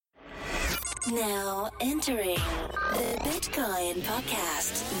Now entering the Bitcoin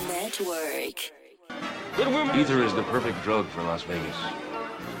Podcast Network. Ether is the perfect drug for Las Vegas.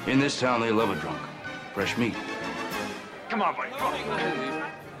 In this town, they love a drunk. Fresh meat. Come on, buddy.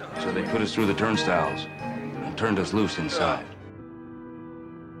 So they put us through the turnstiles and turned us loose inside.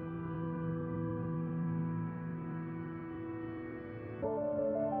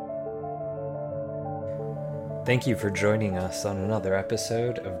 Thank you for joining us on another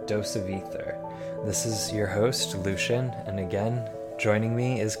episode of Dose of Ether. This is your host, Lucian, and again, joining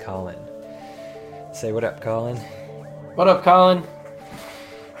me is Colin. Say what up, Colin. What up, Colin?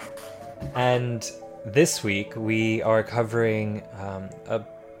 And this week, we are covering a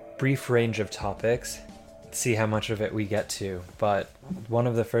brief range of topics. See how much of it we get to. But one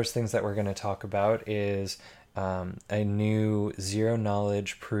of the first things that we're going to talk about is a new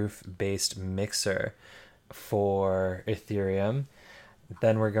zero-knowledge proof-based mixer for Ethereum.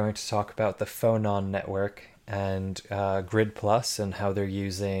 Then we're going to talk about the Phonon network and Grid Plus and how they're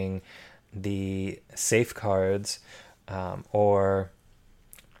using the safeguards, or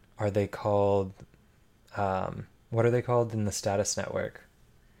are they called, what are they called in the status network?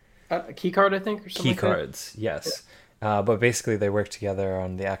 A key card, I think, or something. Key cards, yes. Yeah. But basically they work together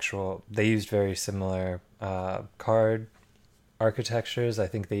on the actual, they used very similar card architectures. I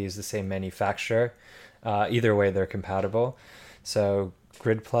think they use the same manufacturer. Either way, they're compatible. So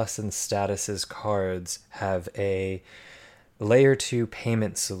Grid Plus and Status's cards have a layer 2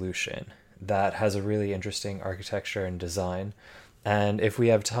 payment solution that has a really interesting architecture and design. And if we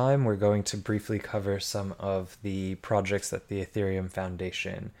have time, we're going to briefly cover some of the projects that the Ethereum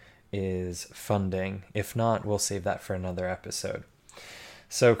Foundation is funding. If not, we'll save that for another episode.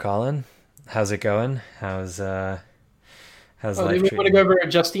 So, Colin, how's it going? How's life treating you want to go over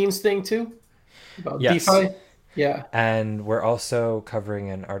Justine's thing too? About yes. DeFi? Yeah. And we're also covering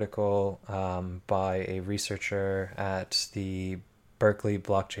an article by a researcher at the Berkeley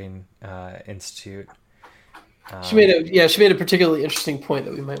Blockchain Institute. She made a particularly interesting point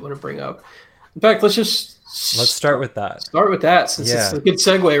that we might want to bring up. In fact, let's start with that. Since it's a good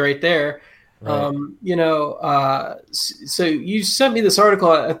segue right there. Right. So you sent me this article.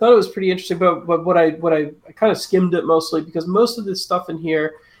 I thought it was pretty interesting, but what I kind of skimmed it mostly because most of this stuff in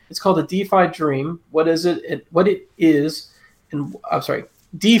here, it's called a DeFi dream. What is it?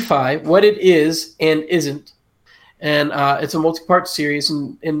 DeFi, what it is and isn't. And it's a multi-part series.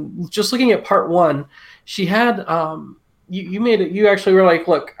 And just looking at part one, she had you made it. You actually were like,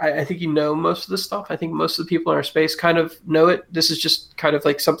 look, I think you know most of this stuff. I think most of the people in our space kind of know it. This is just kind of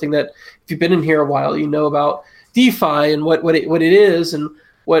like something that if you've been in here a while, you know about DeFi and what it is and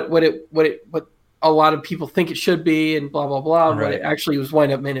what a lot of people think it should be and blah, blah, blah, and right. what it actually was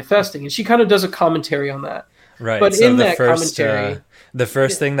wind up manifesting. And she kind of does a commentary on that. Right. But so in the that first, commentary... the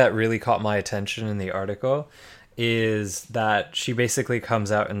first thing that really caught my attention in the article is that she basically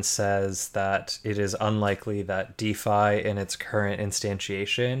comes out and says that it is unlikely that DeFi in its current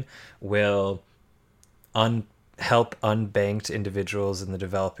instantiation will help unbanked individuals in the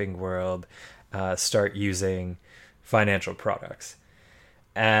developing world start using financial products.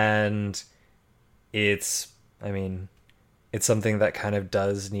 And it's something that kind of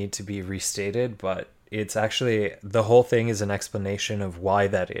does need to be restated, but it's actually, the whole thing is an explanation of why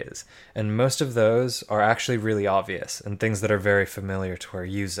that is. And most of those are actually really obvious and things that are very familiar to our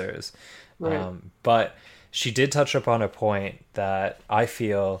users. Right. But she did touch upon a point that I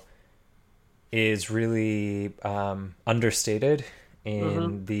feel is really understated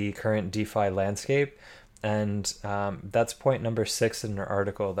in the current DeFi landscape. And that's point number 6 in her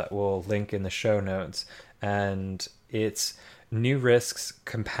article that we'll link in the show notes. And it's new risks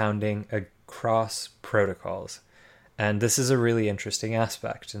compounding across protocols. And this is a really interesting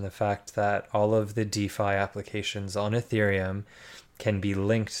aspect in the fact that all of the DeFi applications on Ethereum can be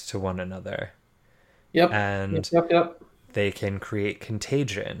linked to one another. Yep. And they can create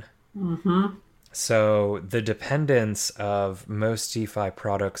contagion. Mm-hmm. So the dependence of most DeFi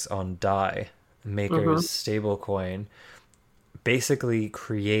products on DAI, Maker's stablecoin, basically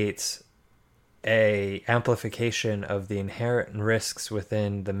creates a amplification of the inherent risks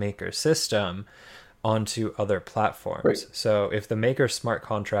within the Maker system onto other platforms. Right. So if the Maker smart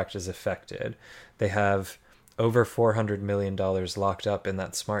contract is affected, they have over $400 million locked up in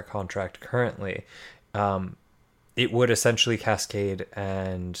that smart contract currently. It would essentially cascade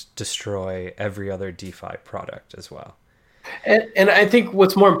and destroy every other DeFi product as well. And I think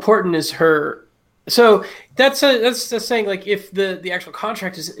what's more important is her. So that's saying, like, if the actual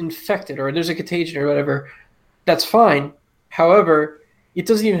contract is infected or there's a contagion or whatever, that's fine. However, it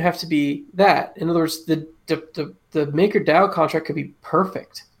doesn't even have to be that. In other words, the Maker DAO contract could be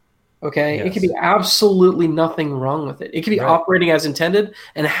perfect. Okay, it Yes. could be absolutely nothing wrong with it. It could be Right. operating as intended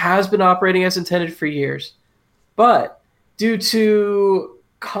and has been operating as intended for years. But due to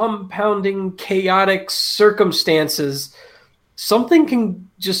compounding chaotic circumstances, something can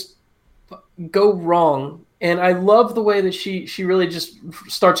just go wrong. And I love the way that she really just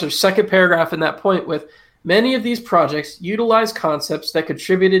starts her second paragraph in that point with many of these projects utilize concepts that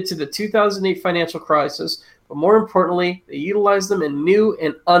contributed to the 2008 financial crisis, but more importantly, they utilize them in new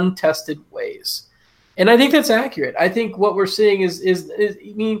and untested ways. And I think that's accurate. I think what we're seeing is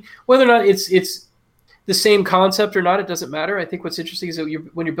I mean, whether or not it's the same concept or not, it doesn't matter. I think what's interesting is that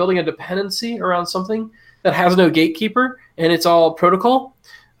when you're building a dependency around something that has no gatekeeper and it's all protocol,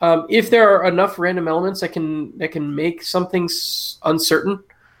 if there are enough random elements that can make something uncertain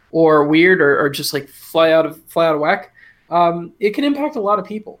or weird or just like fly out of whack, it can impact a lot of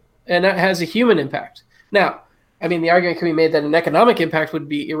people, and that has a human impact. Now, I mean, the argument can be made that an economic impact would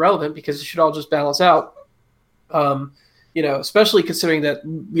be irrelevant because it should all just balance out. Especially considering that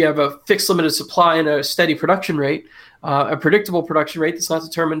we have a fixed limited supply and a steady production rate, a predictable production rate that's not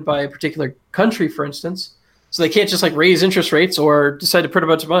determined by a particular country, for instance. So they can't just like raise interest rates or decide to print a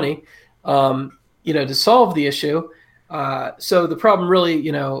bunch of money, to solve the issue. So the problem really,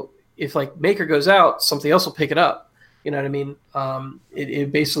 if like Maker goes out, something else will pick it up. You know what I mean?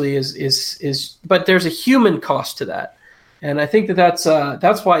 It basically is, but there's a human cost to that. And I think that's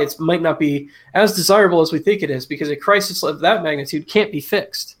why it might not be as desirable as we think it is, because a crisis of that magnitude can't be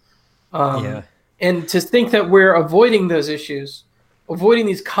fixed. And to think that we're avoiding those issues, avoiding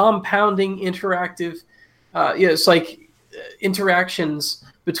these compounding interactive, it's like interactions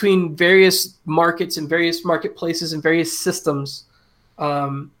between various markets and various marketplaces and various systems,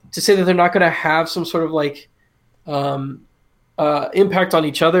 to say that they're not going to have some sort of like impact on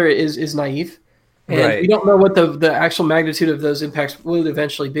each other is naive. And we don't know what the actual magnitude of those impacts will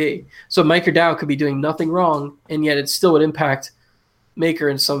eventually be. So MakerDAO could be doing nothing wrong, and yet it still would impact Maker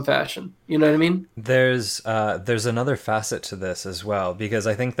in some fashion. You know what I mean? There's another facet to this as well, because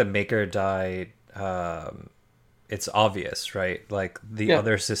I think the MakerDAI, it's obvious, right? Like the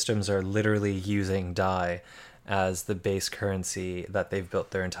other systems are literally using DAI as the base currency that they've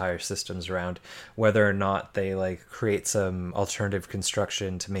built their entire systems around. Whether or not they like create some alternative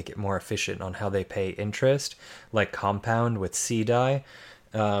construction to make it more efficient on how they pay interest, like Compound with CDAI,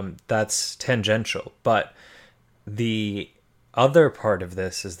 that's tangential. But the other part of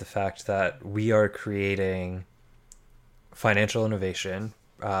this is the fact that we are creating financial innovation,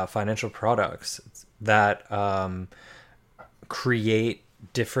 financial products that create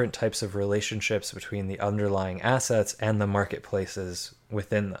different types of relationships between the underlying assets and the marketplaces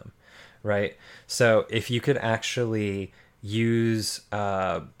within them, right? So if you could actually use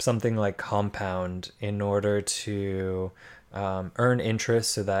something like Compound in order to earn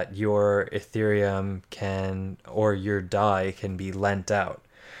interest so that your Ethereum or your DAI can be lent out,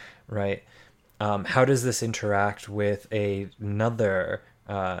 right? How does this interact with another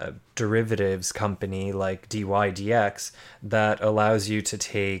derivatives company like DYDX that allows you to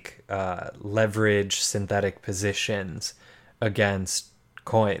take leverage synthetic positions against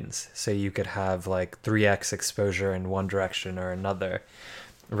coins, so you could have like 3x exposure in one direction or another,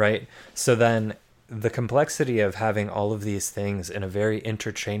 right? So then the complexity of having all of these things in a very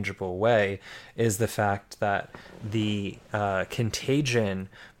interchangeable way is the fact that the contagion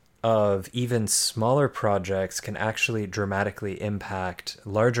of even smaller projects can actually dramatically impact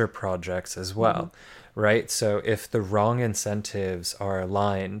larger projects as well, right? So if the wrong incentives are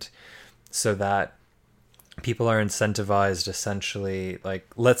aligned so that people are incentivized essentially, like,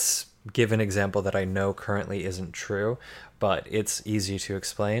 let's give an example that I know currently isn't true, but it's easy to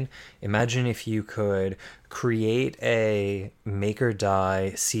explain. Imagine if you could create a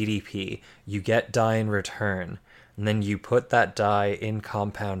MakerDAI CDP, you get DAI in return, and then you put that DAI in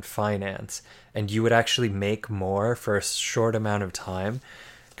Compound Finance, and you would actually make more for a short amount of time,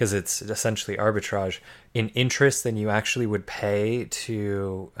 because it's essentially arbitrage, in interest than you actually would pay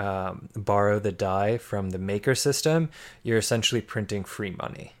to borrow the DAI from the Maker system. You're essentially printing free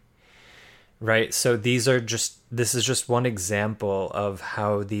money, right? So this is just one example of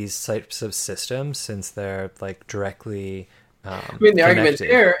how these types of systems, since they're like directly I mean, the argument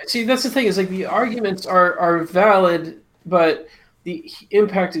there. See, that's the thing, is like the arguments are valid, but the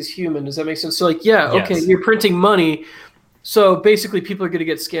impact is human. Does that make sense? So, like, okay, you're printing money, so basically people are going to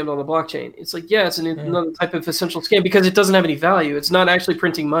get scammed on the blockchain. It's like, it's another type of essential scam because it doesn't have any value. It's not actually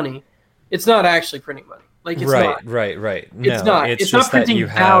printing money. It's not actually printing money. Like, it's not. Right. No, it's not. It's not printing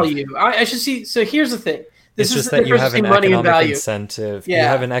value. I should see. So here's the thing. It's just that you have an economic incentive. You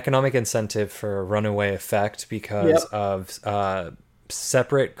have an economic incentive for a runaway effect because of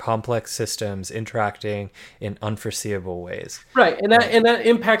separate complex systems interacting in unforeseeable ways. Right, and that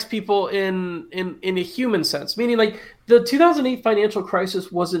impacts people in a human sense, meaning like the 2008 financial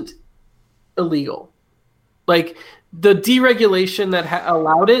crisis wasn't illegal. Like the deregulation that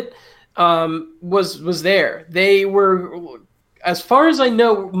allowed it was there. They were, as far as I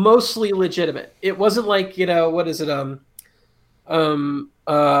know, mostly legitimate. It wasn't like, what is it? Enron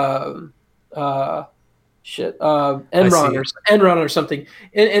or something.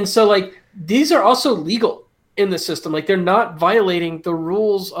 And so like these are also legal in the system. Like they're not violating the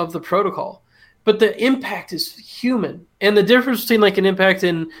rules of the protocol, but the impact is human. And the difference between like an impact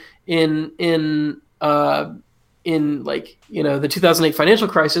in like, the 2008 financial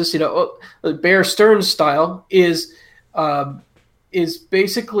crisis, Bear Stearns style is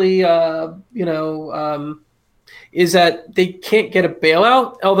basically, is that they can't get a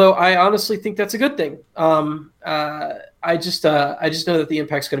bailout. Although I honestly think that's a good thing. I just know that the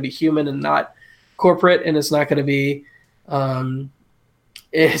impact's going to be human and not corporate, and it's not going to be, in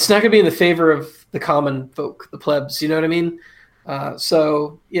the favor of the common folk, the plebs. You know what I mean?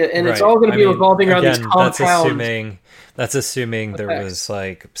 So yeah, and it's all going to be revolving around these compound. That's assuming there was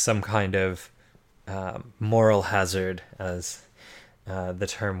like some kind of moral hazard, as the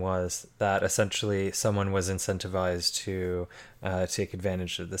term was, that essentially someone was incentivized to take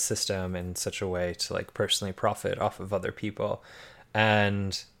advantage of the system in such a way to like personally profit off of other people,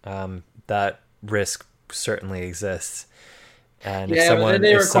 and that risk certainly exists. And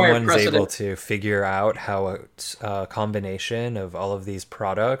if someone's able to figure out how a combination of all of these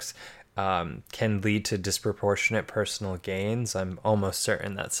products can lead to disproportionate personal gains, I'm almost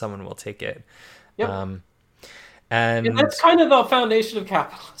certain that someone will take it. Yep. And that's kind of the foundation of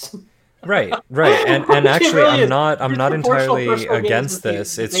capitalism. Right. And actually, I'm not entirely against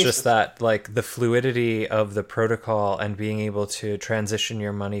this. It's just that like the fluidity of the protocol and being able to transition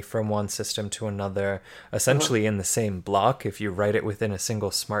your money from one system to another, essentially in the same block, if you write it within a single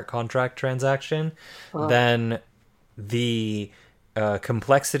smart contract transaction, then the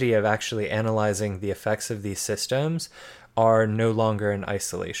complexity of actually analyzing the effects of these systems are no longer in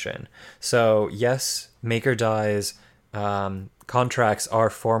isolation. So yes, make or dies contracts are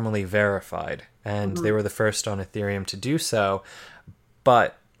formally verified, and they were the first on Ethereum to do so,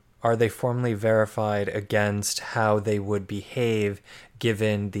 but are they formally verified against how they would behave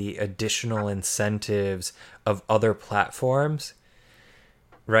given the additional incentives of other platforms?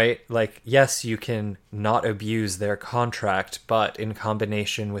 Right? Like, yes, you can not abuse their contract, but in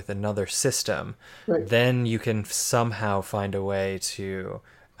combination with another system, then you can somehow find a way to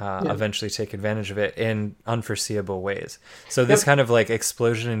eventually take advantage of it in unforeseeable ways. So this kind of like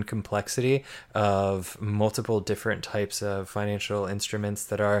explosion in complexity of multiple different types of financial instruments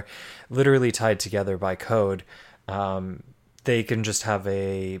that are literally tied together by code, they can just have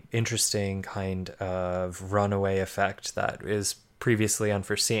a interesting kind of runaway effect that is previously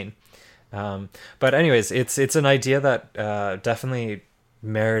unforeseen. But anyways, it's an idea that definitely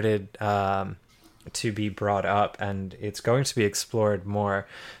merited to be brought up, and it's going to be explored more,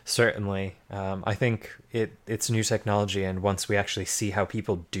 certainly. I think it's new technology, and once we actually see how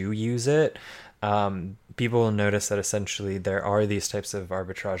people do use it, people will notice that essentially there are these types of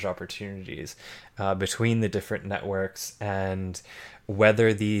arbitrage opportunities between the different networks, and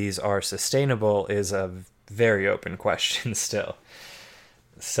whether these are sustainable is a very open question still.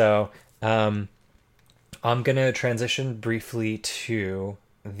 So I'm going to transition briefly to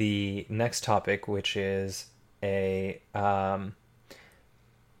the next topic, which is a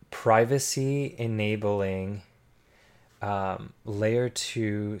privacy enabling layer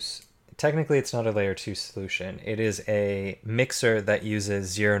 2. Technically, it's not a layer 2 solution. It is a mixer that uses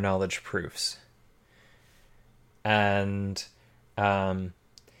zero knowledge proofs. And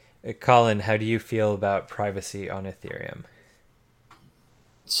Colin, how do you feel about privacy on Ethereum?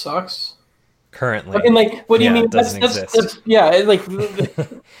 It sucks. Currently, I mean, like, what do you mean? That's like,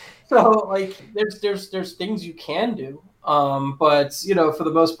 so like, there's things you can do, but for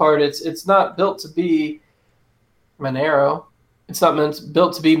the most part, it's not built to be Monero. It's not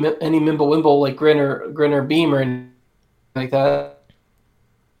built to be any Mimblewimble like Grin or Beam or anything like that.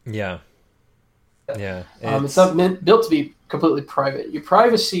 Yeah. It's not built to be completely private. Your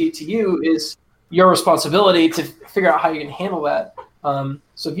privacy to you is your responsibility to figure out how you can handle that.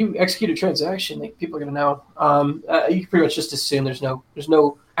 So if you execute a transaction, like, people are going to know. You can pretty much just assume there's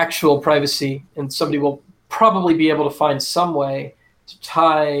no actual privacy, and somebody will probably be able to find some way to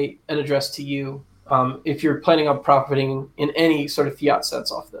tie an address to you if you're planning on profiting in any sort of fiat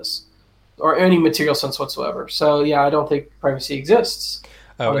sense off this, or any material sense whatsoever. So yeah, I don't think privacy exists.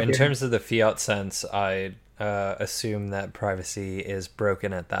 Oh, in terms of the fiat sense, I assume that privacy is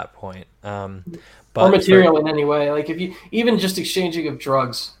broken at that point. But or material in any way. Like if you even just exchanging of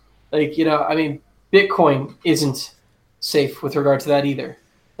drugs, like I mean, Bitcoin isn't safe with regard to that either.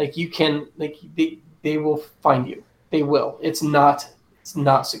 Like you can like they will find you. They will. It's not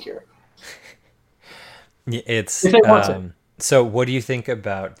secure. It's If they want to. So what do you think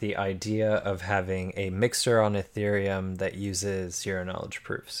about the idea of having a mixer on Ethereum that uses zero knowledge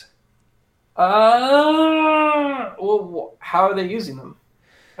proofs? Well, how are they using them?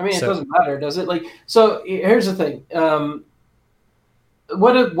 I mean, it doesn't matter, does it? Like, so here's the thing.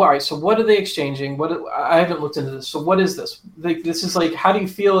 Why? So what are they exchanging? I haven't looked into this. So what is this? Like, this is like, how do you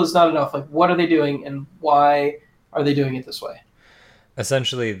feel is not enough? Like, what are they doing, and why are they doing it this way?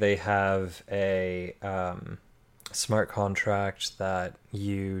 Essentially, they have a smart contract that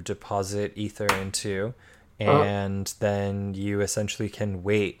you deposit Ether into, and then you essentially can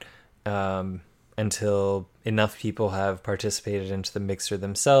wait until enough people have participated into the mixer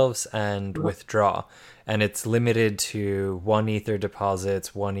themselves and withdraw. And it's limited to 1 Ether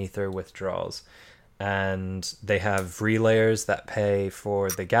deposits, 1 Ether withdrawals. And they have relayers that pay for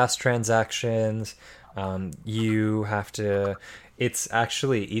the gas transactions. You have to... It's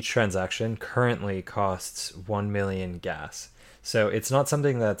actually, each transaction currently costs 1 million gas. So it's not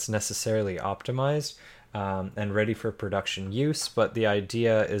something that's necessarily optimized and ready for production use, but the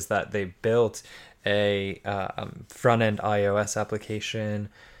idea is that they built a front-end iOS application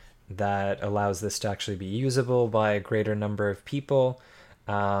that allows this to actually be usable by a greater number of people.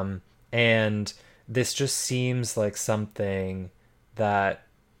 And this just seems like something that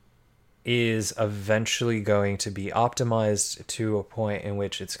is eventually going to be optimized to a point in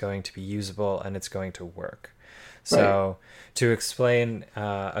which it's going to be usable and it's going to work. So to explain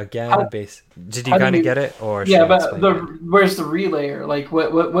again, did you kind of get it? Or yeah, but where's the relayer? Like,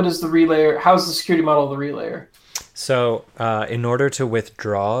 what is the relayer? How's the security model of the relayer? So in order to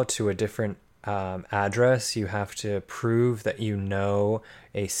withdraw to a different address, you have to prove that you know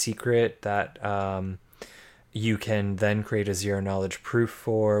a secret that you can then create a zero knowledge proof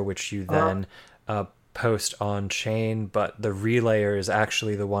for, which you then post on chain. But the relayer is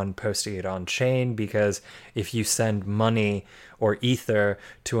actually the one posting it on chain, because if you send money or Ether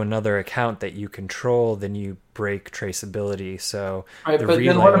to another account that you control, then you break traceability. So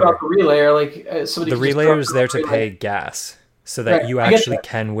then what about the relayer? Like the relayer is there to pay gas, so that you actually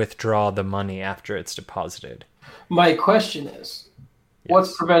can withdraw the money after it's deposited. My question is,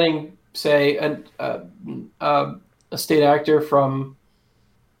 what's preventing, say, a state actor from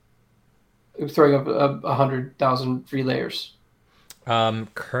throwing up 100,000 relayers?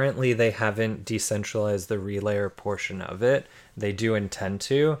 Currently, they haven't decentralized the relayer portion of it. They do intend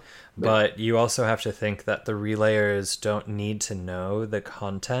to, but you also have to think that the relayers don't need to know the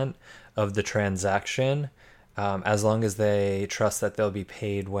content of the transaction, as long as they trust that they'll be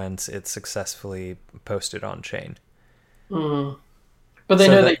paid once it's successfully posted on chain. Mm. But they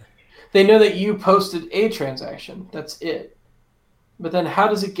know that you posted a transaction. That's it. But then how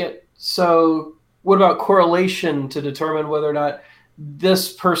does it get... So what about correlation to determine whether or not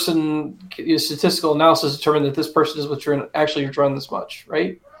this person... Statistical analysis determine that this person is actually withdrawing this much,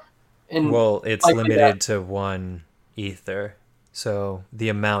 right? And well, it's limited to 1 Ether. So the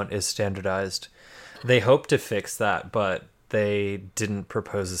amount is standardized. They hope to fix that, but they didn't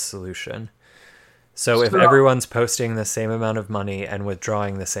propose a solution. So if everyone's posting the same amount of money and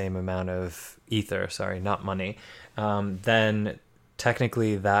withdrawing the same amount of Ether, not money, then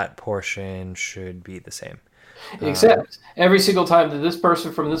technically that portion should be the same. Except every single time that this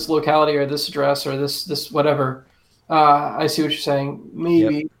person from this locality or this address or this whatever, I see what you're saying.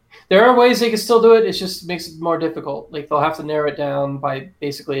 Maybe there are ways they can still do it. It just makes it more difficult. Like they'll have to narrow it down by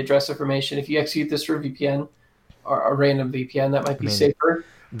basically address information. If you execute this through a VPN or a random VPN, that might be safer.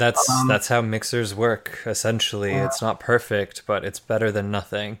 That's how mixers work. Essentially, it's not perfect, but it's better than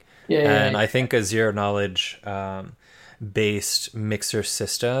nothing. I think a zero knowledge based mixer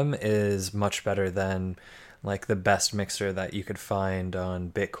system is much better than like the best mixer that you could find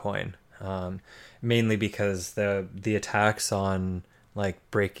on Bitcoin. Mainly because the attacks on like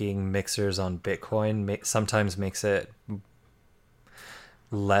breaking mixers on Bitcoin sometimes makes it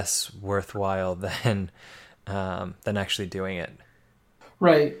less worthwhile than actually doing it.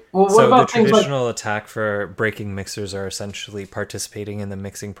 Right. Well, what so about the traditional attack for breaking mixers are essentially participating in the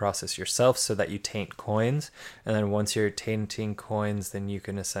mixing process yourself so that you taint coins. And then once you're tainting coins, then you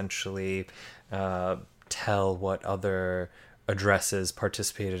can essentially tell what other addresses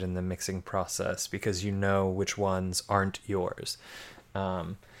participated in the mixing process because you know which ones aren't yours.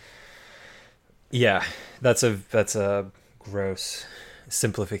 That's a gross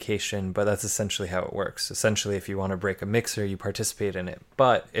simplification, but that's essentially how it works. Essentially, if you want to break a mixer, you participate in it.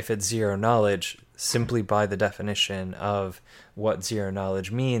 But if it's zero knowledge, simply by the definition of what zero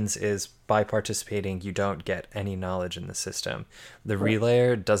knowledge means is by participating, you don't get any knowledge in the system. The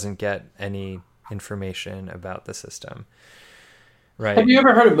relayer doesn't get any information about the system. Right. Have you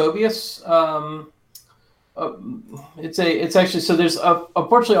ever heard of Mobius? It's actually, so there's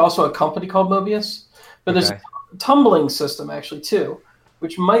unfortunately also a company called Mobius, but there's a tumbling system actually too,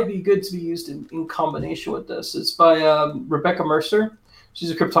 which might be good to be used in combination with this. It's by Rebecca Mercer.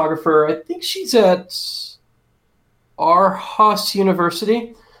 She's a cryptographer. I think she's at Aarhus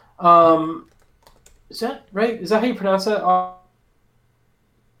University. Is that right? Is that how you pronounce that?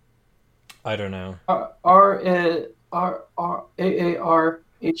 I don't know. Raarhaus.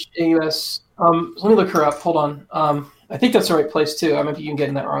 Let me look her up. Hold on. I think that's the right place too. I might be even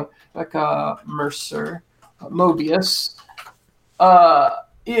getting that wrong. Rebecca Mercer, Mobius. Yep.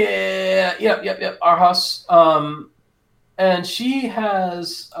 Aarhus. And she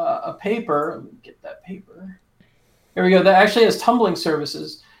has a paper. Let me get that paper. Here we go. That actually has tumbling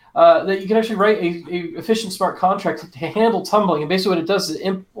services. That you can actually write a efficient smart contract to handle tumbling. And basically, what it does is it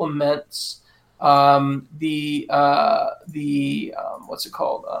implements the what's it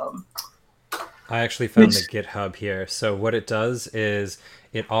called? I actually found the GitHub here. So what it does is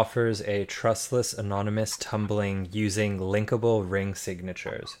it offers a trustless anonymous tumbling using linkable ring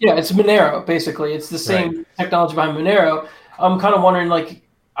signatures. Yeah, it's Monero, basically. It's the same technology behind Monero. I'm kind of wondering, like,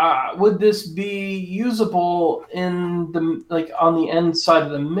 would this be usable in the on the end side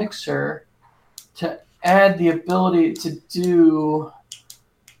of the mixer to add the ability to do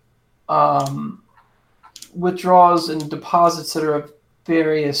withdrawals and deposits that are of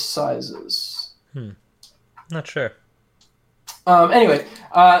various sizes? Not sure. Anyway,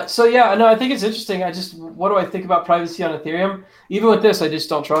 so yeah, no, I think it's interesting. What do I think about privacy on Ethereum? Even with this, I just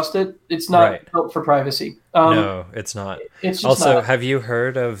don't trust it. It's not built for privacy. No, it's not. It's just also, not. Have you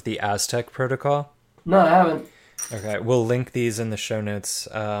heard of the Aztec protocol? No, I haven't. Okay, we'll link these in the show notes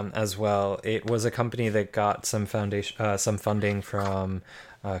as well. It was a company that got some funding from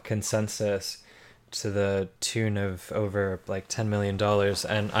Consensus to the tune of over like $10 million,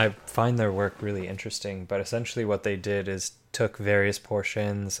 and I find their work really interesting. But essentially what they did is took various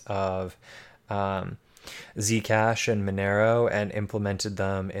portions of Zcash and Monero and implemented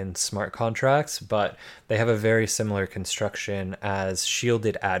them in smart contracts, but they have a very similar construction as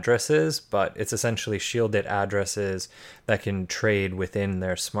shielded addresses, but it's essentially shielded addresses that can trade within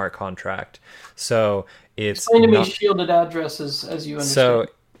their smart contract. So it's explain to me shielded addresses as you understand. So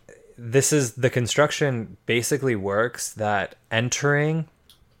this is the construction basically works that entering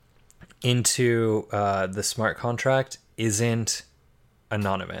into the smart contract isn't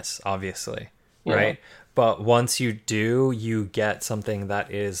anonymous, obviously, right? But once you do, you get something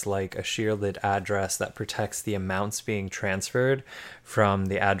that is like a shielded address that protects the amounts being transferred from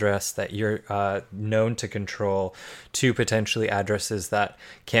the address that you're known to control to potentially addresses that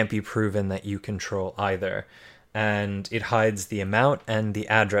can't be proven that you control either. And it hides the amount and the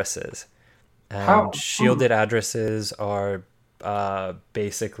addresses. And shielded addresses are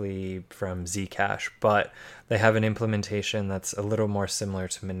basically from Zcash, but they have an implementation that's a little more similar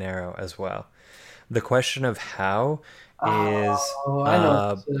to Monero as well. The question of how is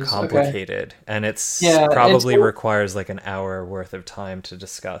complicated, and it's probably requires like an hour worth of time to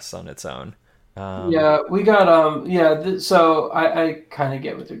discuss on its own. We got so I kind of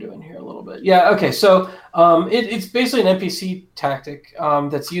get what they're doing here a little bit. So it's basically an NPC tactic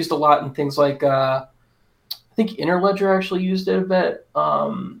that's used a lot in things like I think Interledger actually used it a bit.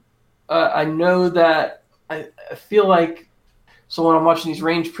 I know that I feel like, so when I'm watching these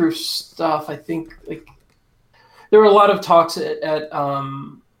range proof stuff, I think like there were a lot of talks at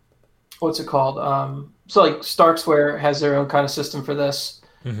what's it called? So like Starksware has their own kind of system for this.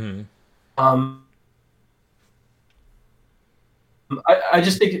 Mm-hmm. I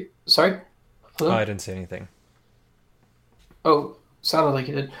just think sorry? Hello? Oh, I didn't say anything. Oh, sounded like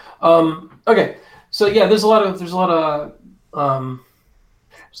you did. Okay. So yeah, there's a lot of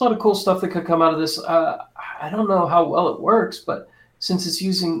cool stuff that could come out of this. I don't know how well it works, but since it's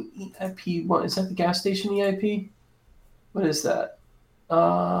using EIP1, is that the gas station EIP? What is that?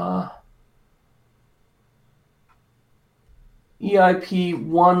 EIP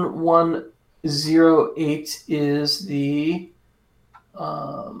 1108 is the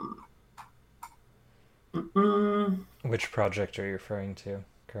Which project are you referring to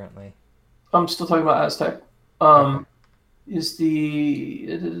currently? I'm still talking about Aztec. Okay. Is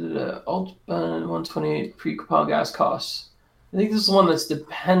the Alt 128 pre-compile gas costs. I think this is one that's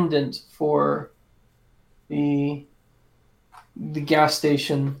dependent for the the gas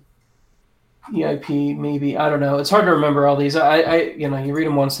station EIP, maybe. I don't know. It's hard to remember all these. You read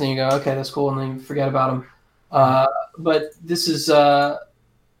them once and then you go, okay, that's cool, and then you forget about them. But this is, it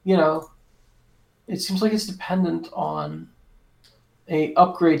seems like it's dependent on a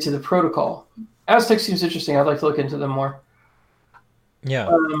upgrade to the protocol. Aztec seems interesting. I'd like to look into them more. Yeah,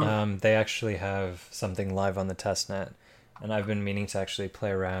 they actually have something live on the testnet, and I've been meaning to actually play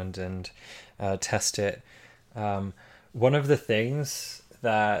around and test it. One of the things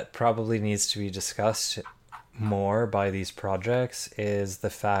that probably needs to be discussed more by these projects is the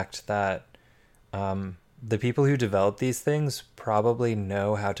fact that the people who develop these things probably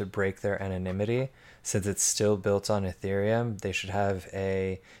know how to break their anonymity. Since it's still built on Ethereum, they should have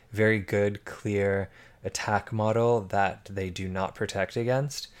a very good, clear attack model that they do not protect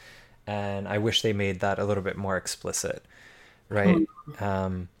against. And I wish they made that a little bit more explicit, right?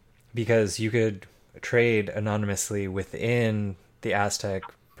 Because you could trade anonymously within the Aztec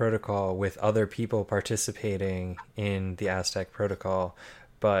protocol with other people participating in the Aztec protocol,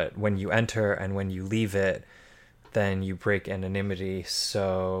 but when you enter and when you leave it, then you break anonymity.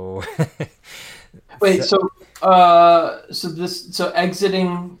 So wait, so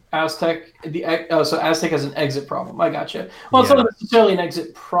exiting Aztec, so Aztec has an exit problem. I gotcha. Well, it's not necessarily an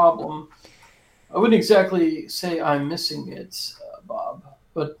exit problem. I wouldn't exactly say I'm missing it, Bob,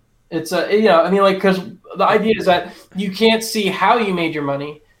 but it's because the idea is that you can't see how you made your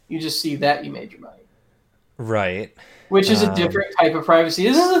money, you just see that you made your money. Right. Which is a different type of privacy.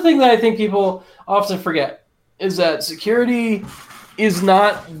 This is the thing that I think people often forget, is that security is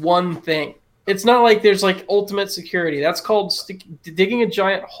not one thing. It's not like there's like ultimate security. That's called digging a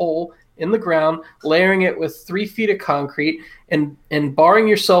giant hole in the ground, layering it with 3 feet of concrete, and barring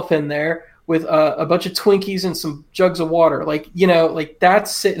yourself in there with a bunch of Twinkies and some jugs of water.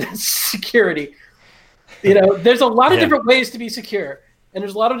 That's it. That's security. There's a lot of different ways to be secure, and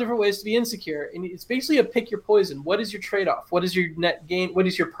there's a lot of different ways to be insecure. And it's basically a pick your poison. What is your trade-off? What is your net gain? What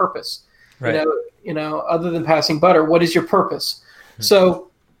is your purpose? Right. Other than passing butter, what is your purpose? Mm-hmm. So,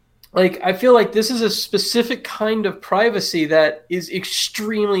 I feel like this is a specific kind of privacy that is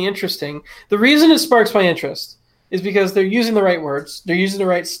extremely interesting. The reason it sparks my interest is because they're using the right words. They're using the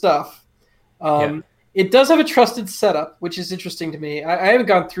right stuff. It does have a trusted setup, which is interesting to me. I haven't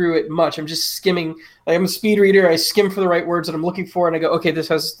gone through it much. I'm just skimming. I'm a speed reader. I skim for the right words that I'm looking for, and I go, okay, this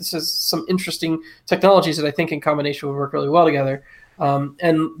has some interesting technologies that I think in combination would work really well together.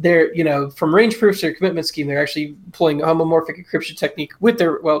 And they're, from range proofs to their commitment scheme, they're actually pulling a homomorphic encryption technique with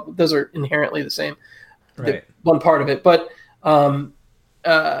those are inherently the same, one part of it. But, but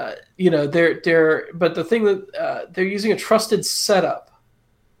the thing that they're using a trusted setup.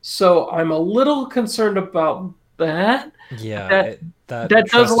 So I'm a little concerned about that. Yeah, that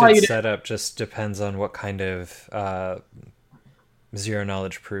does allow you to setup just depends on what kind of zero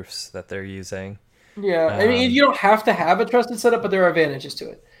knowledge proofs that they're using. Yeah, you don't have to have a trusted setup, but there are advantages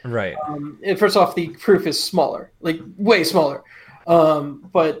to it. Right. First off, the proof is smaller, way smaller.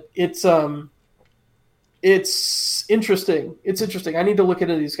 But it's interesting. It's interesting. I need to look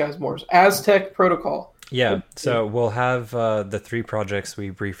into these guys more. Aztec Protocol. Yeah, so we'll have the 3 projects we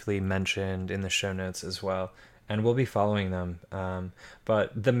briefly mentioned in the show notes as well, and we'll be following them.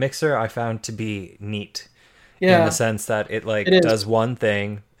 But the mixer I found to be neat in the sense that it does one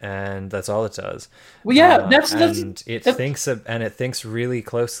thing, and that's all it does. Well, yeah, it thinks really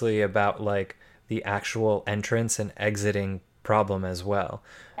closely about the actual entrance and exiting problem as well.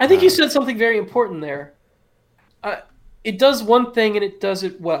 I think you said something very important there. It does one thing and it does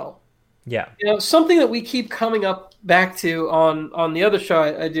it well. Yeah. Something that we keep coming up back to on the other show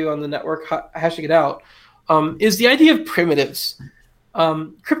I do on the network, Hashing It Out, is the idea of primitives.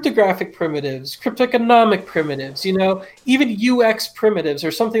 Cryptographic primitives, cryptoeconomic primitives, even UX primitives, or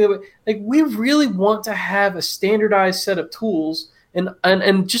something that we really want to have a standardized set of tools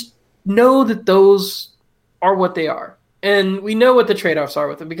and just know that those are what they are. And we know what the trade-offs are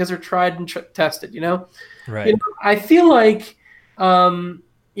with them because they're tried and tested, Right. I feel like, and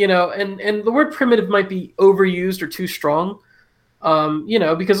the word primitive might be overused or too strong,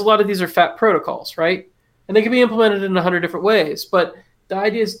 because a lot of these are fat protocols, right? And they can be implemented in 100 different ways. But the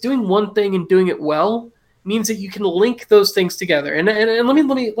idea is doing one thing and doing it well means that you can link those things together. And let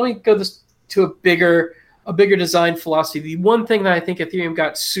me go this to a bigger design philosophy. The one thing that I think Ethereum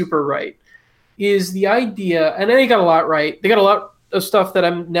got super right is the idea, and they got a lot right. They got a lot of stuff that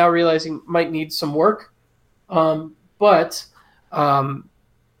I'm now realizing might need some work. But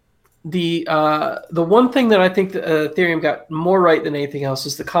the one thing that I think Ethereum got more right than anything else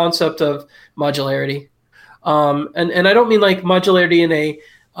is the concept of modularity. And I don't mean like modularity in a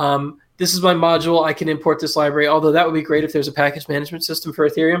this is my module. I can import this library. Although that would be great if there's a package management system for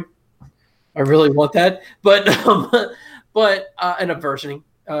Ethereum. I really want that, but and a versioning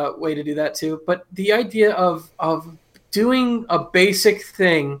way to do that too. But the idea of doing a basic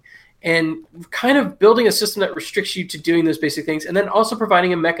thing and kind of building a system that restricts you to doing those basic things, and then also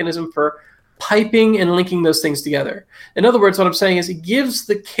providing a mechanism for piping and linking those things together. In other words, what I'm saying is it gives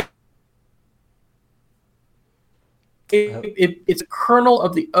it's a kernel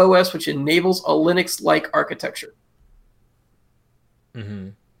of the OS which enables a Linux-like architecture. Mm-hmm.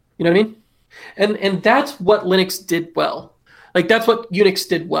 You know what I mean? And that's what Linux did well. Like, that's what Unix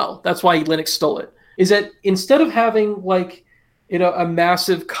did well. That's why Linux stole it. Is that instead of having, like, you know, a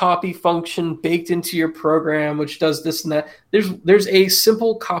massive copy function baked into your program which does this and that, there's a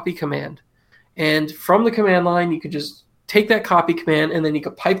simple copy command. And from the command line, you could just take that copy command and then you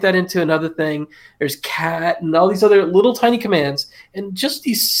could pipe that into another thing. There's cat and all these other little tiny commands. And just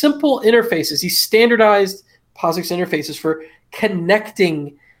these simple interfaces, these standardized POSIX interfaces for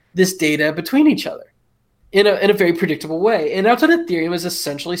connecting this data between each other in a very predictable way. And that's what Ethereum is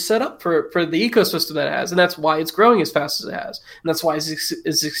essentially set up for the ecosystem that it has. And that's why it's growing as fast as it has. And that's why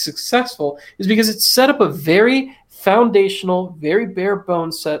it's successful, is because it's set up a very foundational, very bare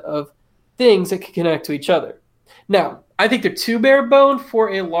bones set of things that can connect to each other. Now, I think they're too bare bone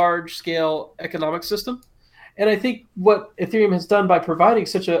for a large scale economic system. And I think what Ethereum has done by providing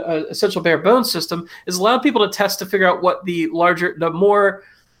such a essential bare bones system is allowed people to test to figure out what the more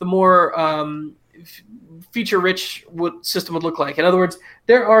feature-rich system would look like. In other words,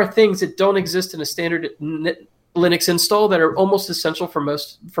 there are things that don't exist in a standard Linux install that are almost essential for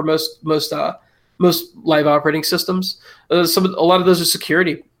most live operating systems. A lot of those are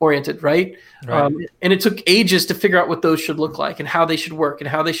security oriented, right? And it took ages to figure out what those should look like and how they should work and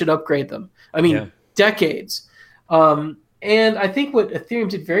how they should upgrade them. I mean, decades. And I think what Ethereum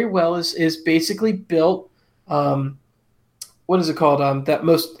did very well is basically built. What is it called?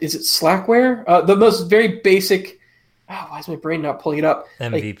 Is it Slackware? The most very basic. Oh, why is my brain not pulling it up?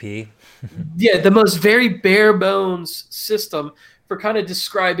 MVP. The most very bare bones system for kind of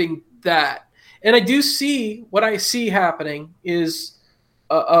describing that. And I do see what I see happening is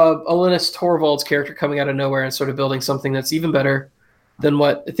a Linus Torvalds character coming out of nowhere and sort of building something that's even better than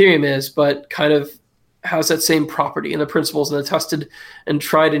what Ethereum is, but kind of has that same property and the principles and the tested and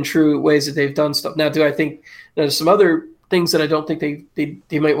tried and true ways that they've done stuff. Now, do I think there's some other things that I don't think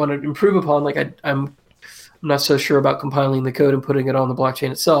they might want to improve upon? Like I'm not so sure about compiling the code and putting it on the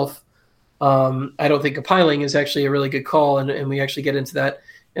blockchain itself. I don't think compiling is actually a really good call, and we actually get into that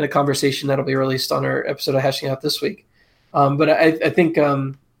in a conversation that'll be released on our episode of Hashing Out this week. But I think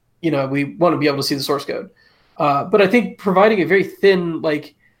we want to be able to see the source code. But I think providing a very thin,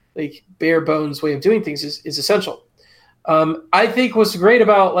 like bare bones way of doing things is essential. I think what's great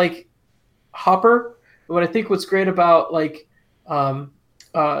about like Hopper, what I think what's great about like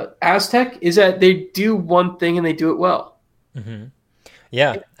Aztec is that they do one thing and they do it well. Mm-hmm.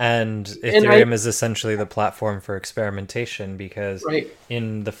 Yeah, and Ethereum is essentially the platform for experimentation because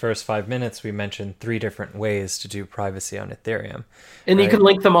in the first 5 minutes we mentioned 3 different ways to do privacy on Ethereum. And you can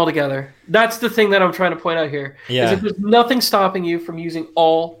link them all together. That's the thing that I'm trying to point out here. Yeah. Is that there's nothing stopping you from using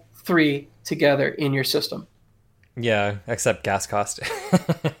all 3 together in your system. Yeah, except gas cost.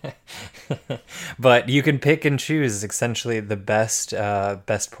 But you can pick and choose essentially the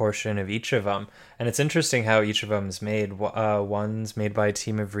best portion of each of them. And it's interesting how each of them is made. One's made by a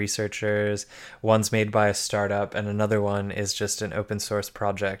team of researchers, one's made by a startup, and another one is just an open source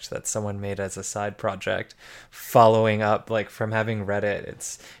project that someone made as a side project. Following up, like from having read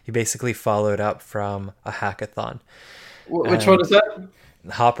it, he basically followed up from a hackathon. Which one is that?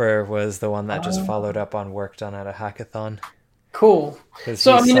 Hopper was the one that just followed up on work done at a hackathon. Cool.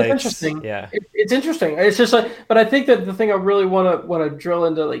 So I mean, it's interesting. Yeah, it's interesting. It's just like, but I think that the thing I really want to drill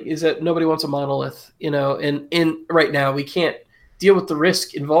into like is that nobody wants a monolith, and in right now we can't deal with the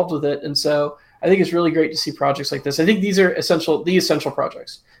risk involved with it, and so I think it's really great to see projects like this. I think these are the essential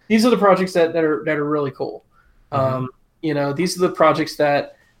projects. These are the projects that are really cool. Mm-hmm. These are the projects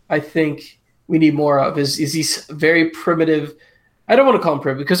that I think we need more of. Is these very primitive? I don't want to call them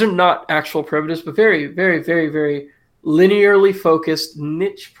primitive because they're not actual primitives, but very, very, very, very linearly focused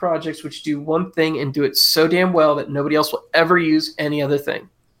niche projects which do one thing and do it so damn well that nobody else will ever use any other thing.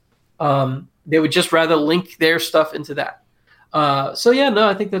 They would just rather link their stuff into that. I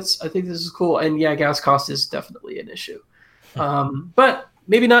think this is cool. And yeah, gas cost is definitely an issue. But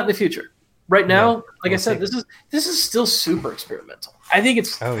maybe not in the future. Right now, I said, this is still super experimental. I think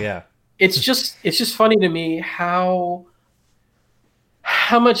it's just funny to me how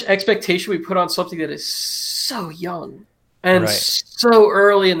much expectation we put on something that is so young. and Right. so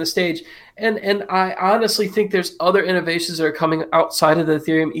early in the stage. And I honestly think there's other innovations that are coming outside of the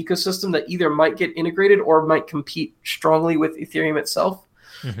Ethereum ecosystem that either might get integrated or might compete strongly with Ethereum itself.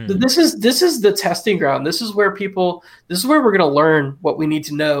 Mm-hmm. This is the testing ground. This is where we're going to learn what we need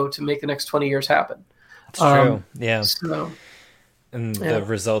to know to make the next 20 years happen. It's true. Yeah. So, And yeah. the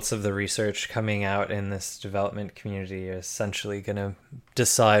results of the research coming out in this development community are essentially going to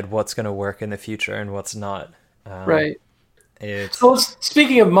decide what's going to work in the future and what's not. Right. It's So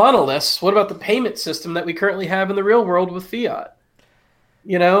speaking of monoliths, what about the payment system that we currently have in the real world with fiat?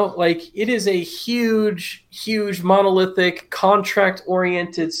 You know, like it is a huge, huge monolithic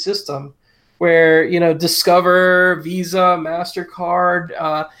contract-oriented system where, you know, Discover, Visa, MasterCard,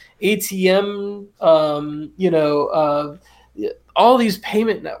 ATM, all these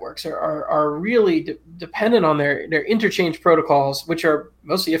payment networks are really dependent on their interchange protocols, which are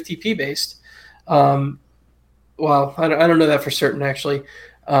mostly FTP based. Well, I don't know that for certain, actually.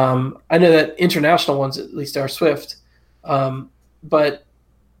 I know that international ones at least are Swift. But,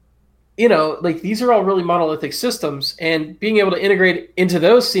 you know, like these are all really monolithic systems, and being able to integrate into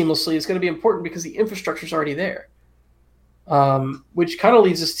those seamlessly is going to be important because the infrastructure is already there, which kind of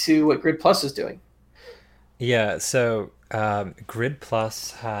leads us to what Grid Plus is doing. Yeah, so Grid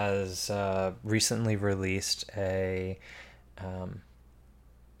Plus has recently released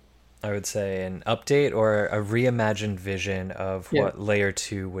I would say an update or a reimagined vision of what Layer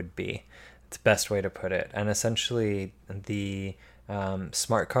 2 would be. It's the best way to put it. And essentially the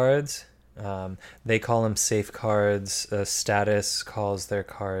smart cards, they call them safe cards. Status calls their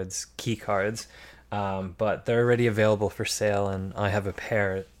cards key cards. But they're already available for sale, and I have a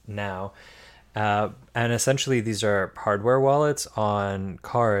pair now. And essentially these are hardware wallets on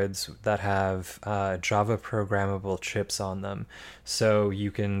cards that have Java programmable chips on them. So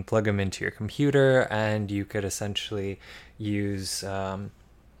you can plug them into your computer, and you could essentially use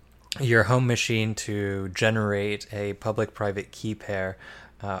your home machine to generate a public-private key pair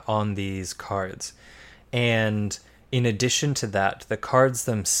on these cards. And in addition to that, the cards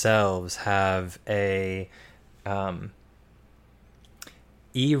themselves have a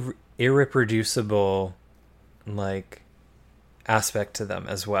irreproducible like aspect to them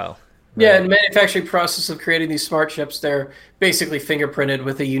as well. Right? Yeah, and the manufacturing process of creating these smart chips, they're basically fingerprinted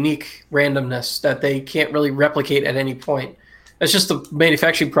with a unique randomness that they can't really replicate at any point. That's just the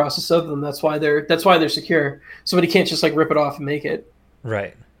manufacturing process of them. That's why they're secure. Somebody can't just like rip it off and make it.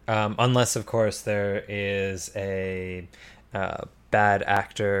 Right. Unless, of course, there is a bad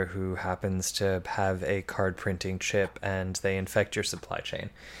actor who happens to have a card printing chip and they infect your supply chain.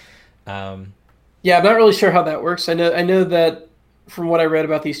 Yeah, I'm not really sure how that works. I know that from what I read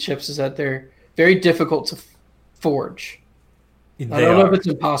about these chips is that they're very difficult to forge. I don't know if it's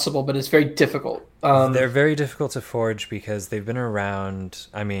impossible, but it's very difficult. They're very difficult to forge because they've been around.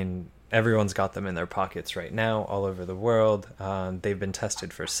 I mean, everyone's got them in their pockets right now all over the world. They've been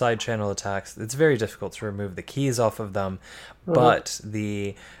tested for side channel attacks. It's very difficult to remove the keys off of them, but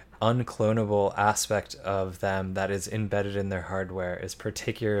the unclonable aspect of them that is embedded in their hardware is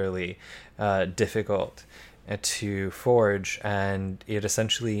particularly difficult to forge, and it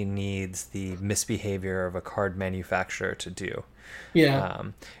essentially needs the misbehavior of a card manufacturer to do. Yeah.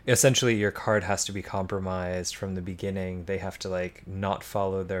 Essentially, your card has to be compromised from the beginning. They have to like not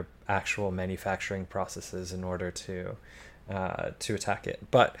follow their actual manufacturing processes in order to attack it.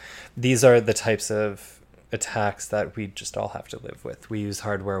 But these are the types of attacks that we just all have to live with. We use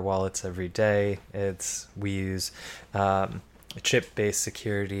hardware wallets every day. We use chip-based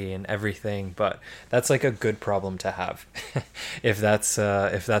security and everything, but that's like a good problem to have. if that's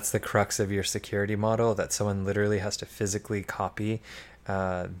the crux of your security model, that someone literally has to physically copy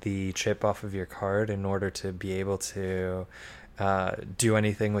the chip off of your card in order to be able to do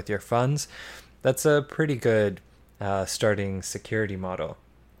anything with your funds, that's a pretty good starting security model.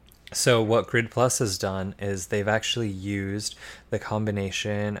 So what Grid Plus has done is they've actually used the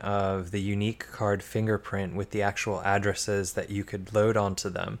combination of the unique card fingerprint with the actual addresses that you could load onto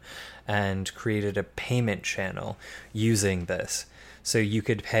them and created a payment channel using this. So you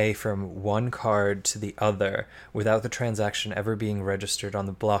could pay from one card to the other without the transaction ever being registered on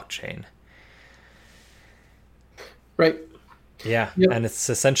the blockchain. Right. Yeah. Yep. And it's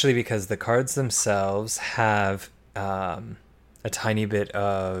essentially because the cards themselves have a tiny bit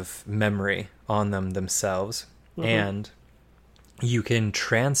of memory on them themselves, and you can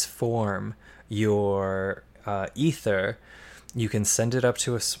transform your ether. You can send it up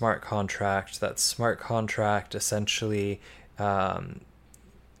to a smart contract. That smart contract essentially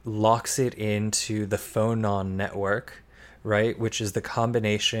locks it into the Phonon network, right, which is the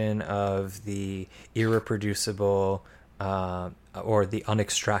combination of the irreproducible or the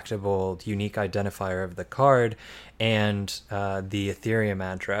unextractable unique identifier of the card and the Ethereum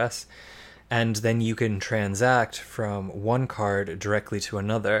address. And then you can transact from one card directly to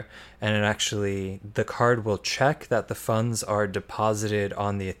another, and the card will check that the funds are deposited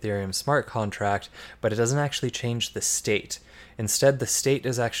on the Ethereum smart contract, but it doesn't actually change the state. Instead, the state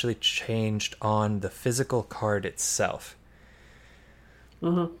is actually changed on the physical card itself.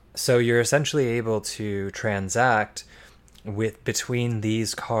 Mm-hmm. So you're essentially able to transact between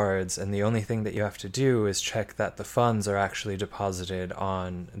these cards, and the only thing that you have to do is check that the funds are actually deposited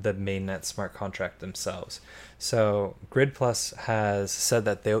on the mainnet smart contract themselves. So Grid Plus has said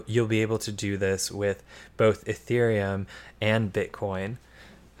that you'll be able to do this with both Ethereum and Bitcoin.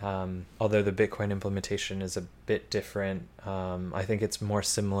 Although the Bitcoin implementation is a bit different. I think it's more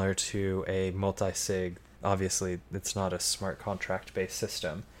similar to a multi-sig. Obviously, it's not a smart contract-based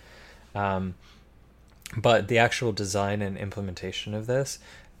system. But the actual design and implementation of this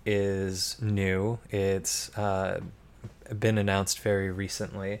is new. It's been announced very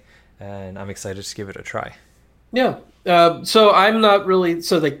recently, and I'm excited to give it a try. Yeah. So I'm not really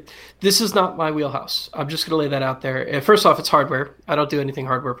this is not my wheelhouse. I'm just going to lay that out there. First off, it's hardware. I don't do anything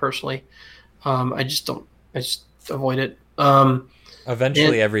hardware personally. I just avoid it.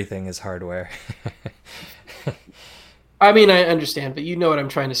 Eventually, everything is hardware. I mean, I understand, but you know what I'm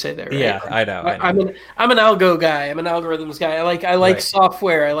trying to say there, right? Yeah, I know. I'm an algo guy. I'm an algorithms guy. I like right.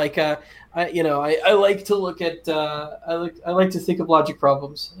 software. I like I like to look at I like to think of logic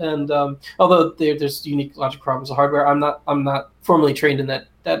problems. And although there's unique logic problems of hardware, I'm not formally trained in that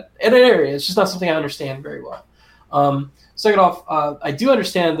area. It's just not something I understand very well. Second off, I do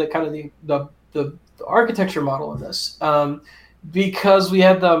understand the kind of the architecture model of this because we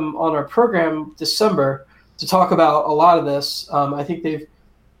had them on our program December to talk about a lot of this. I think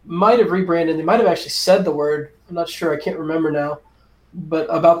might have rebranded. They might have actually said the word. I'm not sure. I can't remember now. But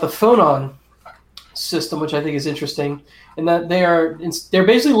about the phonon system, which I think is interesting, and that they're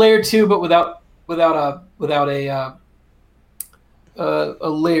basically layer 2, but without a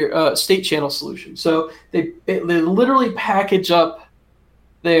layer state channel solution. So they literally package up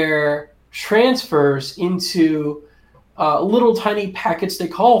their transfers into little tiny packets they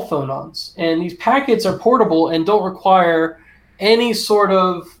call phonons, and these packets are portable and don't require any sort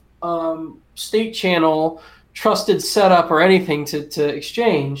of state channel trusted setup or anything to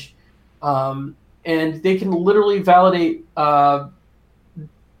exchange, and they can literally validate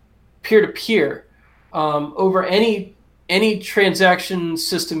peer-to-peer over any transaction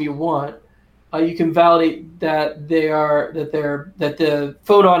system you want. You can validate that the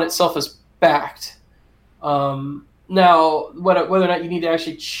phonon itself is backed. Now, whether or not you need to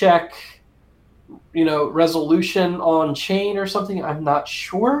actually check, resolution on chain or something, I'm not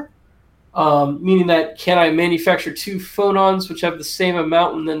sure. Meaning that, can I manufacture 2 phonons which have the same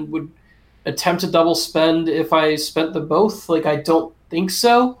amount and then would attempt to double spend if I spent them both? I don't think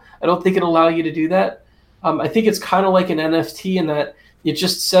so. I don't think it'll allow you to do that. I think it's kind of like an NFT in that it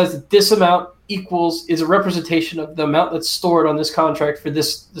just says that this amount is a representation of the amount that's stored on this contract for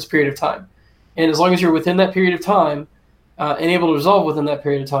this period of time. And as long as you're within that period of time and able to resolve within that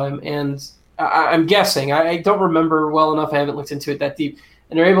period of time, and I'm guessing, I don't remember well enough, I haven't looked into it that deep,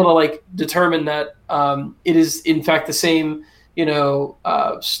 and they're able to determine that it is in fact the same,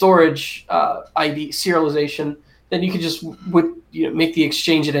 storage ID serialization, then you could just make the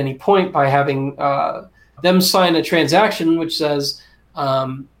exchange at any point by having them sign a transaction which says,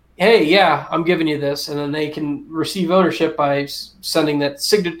 hey, yeah, I'm giving you this, and then they can receive ownership by sending that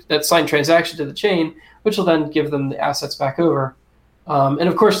signed transaction to the chain, which will then give them the assets back over. And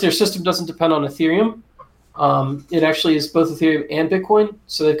of course, their system doesn't depend on Ethereum. It actually is both Ethereum and Bitcoin,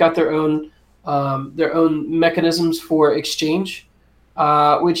 so they've got their own mechanisms for exchange,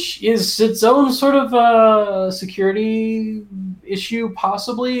 which is its own sort of security issue,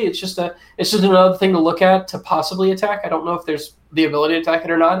 possibly. It's just another thing to look at to possibly attack. I don't know if there's the ability to attack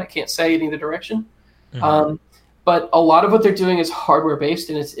it or not. I can't say in either direction. Mm-hmm. But a lot of what they're doing is hardware based,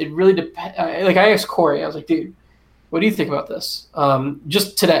 and it really depends. I asked Corey, I was like, dude, what do you think about this?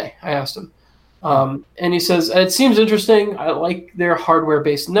 Just today, I asked him. And he says, it seems interesting. I like their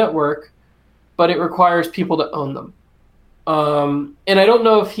hardware-based network, but it requires people to own them. And I don't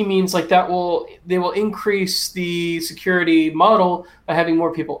know if he means they will increase the security model by having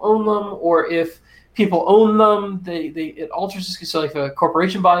more people own them, or if people own them, it alters. So if a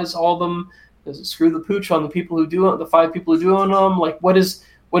corporation buys all of them, does it screw the pooch on the people who do the 5 people who do own them? What is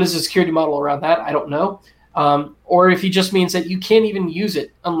the security model around that? I don't know. Or if he just means that you can't even use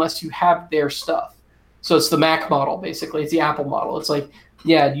it unless you have their stuff. So it's the Mac model, basically. It's the Apple model. It's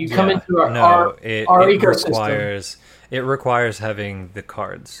Yeah, you come into our it ecosystem. requires having the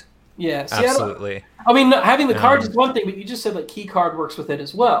cards. Yeah, see, Absolutely. I mean, having the cards is one thing, but you just said like key card works with it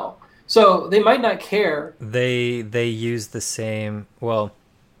as well. So they might not care. They use the same. Well,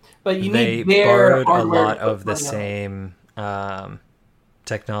 but you they need their borrowed a hardware lot to put of the money on it. same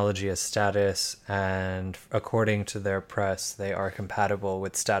technology as Status, and according to their press, they are compatible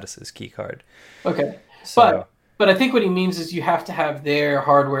with Status's keycard. Okay, So, but I think what he means is you have to have their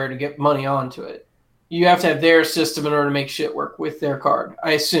hardware to get money onto it. You have to have their system in order to make shit work with their card,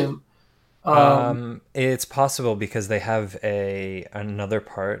 I assume. it's possible because they have another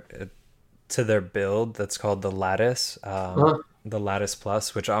part to their build that's called the Lattice, the Lattice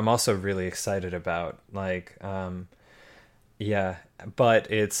Plus, which I'm also really excited about. Like, yeah,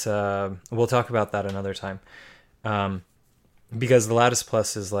 but it's we'll talk about that another time, because the Lattice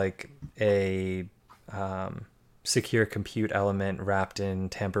Plus is like a secure compute element wrapped in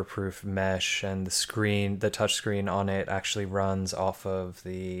tamper-proof mesh, and the touch screen on it actually runs off of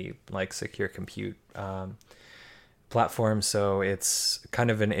the like secure compute platform. So it's kind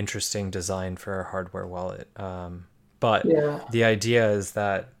of an interesting design for a hardware wallet. But the idea is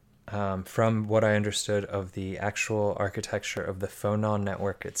that from what I understood of the actual architecture of the Phonon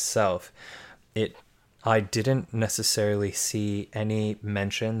network itself, I didn't necessarily see any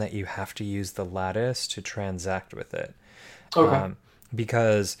mention that you have to use the Lattice to transact with it. Okay.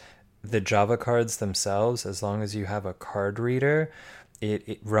 Because the Java cards themselves, as long as you have a card reader,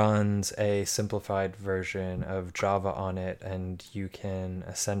 it runs a simplified version of Java on it, and you can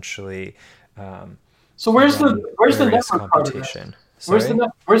essentially so where's the network part of this?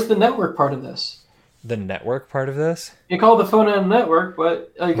 Where's the network part of this? The network part of this? You call the phone network,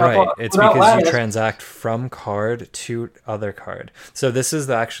 but like, right, it's because Lattice, you transact from card to other card. So this is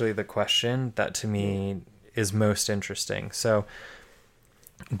actually the question that to me is most interesting. So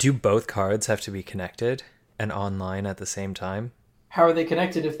do both cards have to be connected and online at the same time? How are they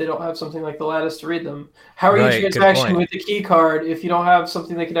connected if they don't have something like the Lattice to read them? How are you transaction with the key card if you don't have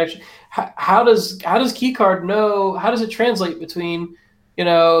something that can actually? How does key card know? How does it translate between,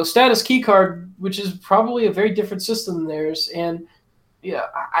 Status key card, which is probably a very different system than theirs, and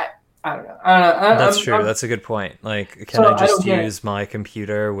I don't know. That's true. That's a good point. Like, can I just use my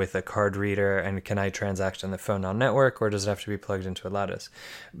computer with a card reader, and can I transact on the Phonon network, or does it have to be plugged into a Lattice?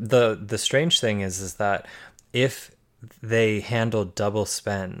 The strange thing is that if they handle double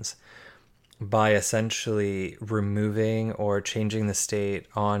spends by essentially removing or changing the state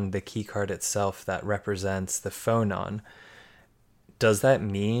on the keycard itself that represents the phonon, does that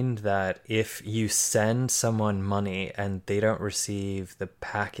mean that if you send someone money and they don't receive the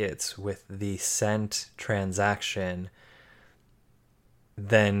packets with the sent transaction,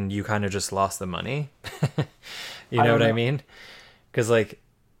 then you kind of just lost the money? You know what I mean? Because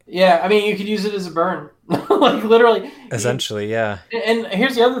yeah, I mean, you could use it as a burn, like literally. Essentially, yeah. And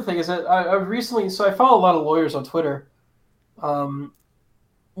here's the other thing is that I recently, so I follow a lot of lawyers on Twitter. A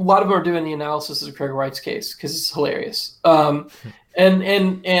lot of them are doing the analysis of Craig Wright's case because it's hilarious. And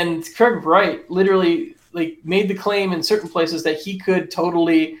Craig Wright literally made the claim in certain places that he could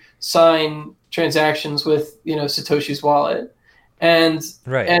totally sign transactions with Satoshi's wallet, and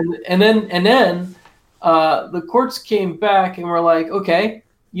then the courts came back and were like, okay,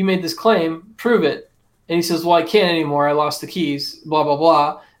 you made this claim, prove it. And he says, well, I can't anymore. I lost the keys, blah, blah,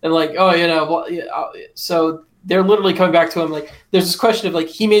 blah. And so they're literally coming back to him. Like, there's this question of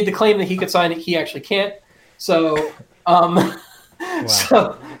he made the claim that he could sign it. He actually can't. So, wow.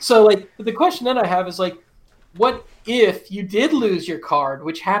 so the question that I have is what if you did lose your card,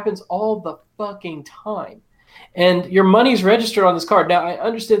 which happens all the fucking time, and your money's registered on this card? Now, I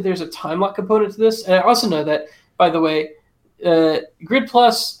understand there's a time lock component to this. And I also know that, by the way, Grid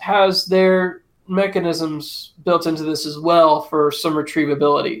Plus has their mechanisms built into this as well for some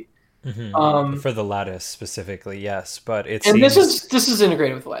retrievability. Mm-hmm. For the Lattice specifically, yes, but this is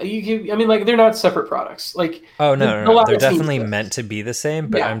integrated with Lattice. They're not separate products. No, they're definitely meant to be the same.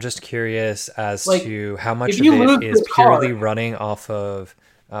 But I'm just curious as to how much of it is purely running off of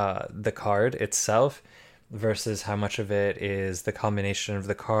the card itself, versus how much of it is the combination of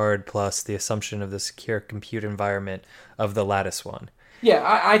the card plus the assumption of the secure compute environment of the Lattice one. Yeah,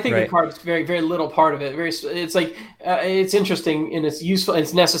 I think the card is very, very little part of it. It's it's interesting and it's useful and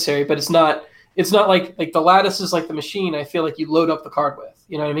it's necessary, but it's not like the Lattice is like the machine I feel like you load up the card with.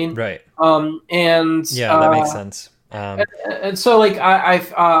 You know what I mean? Right. And yeah, that makes sense. And so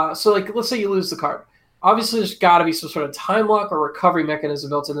let's say you lose the card. Obviously, there's got to be some sort of time lock or recovery mechanism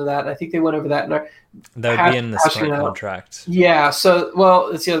built into that. And I think they went over that. That would be in the smart contract. Yeah. So,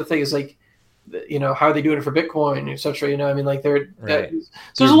 that's the other thing is how are they doing it for Bitcoin, etc. I mean, like they're right.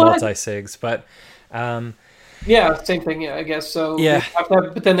 so there's a lot multi-sigs, but yeah, same thing. Yeah, I guess so. Yeah,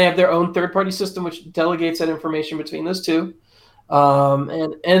 but then they have their own third-party system which delegates that information between those two.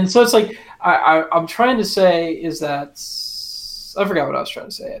 And so it's like I'm trying to say is that I forgot what I was trying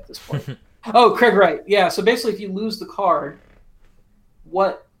to say at this point. Oh, Craig, right? Yeah. So basically, if you lose the card,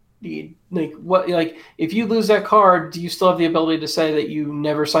 what do you if you lose that card, do you still have the ability to say that you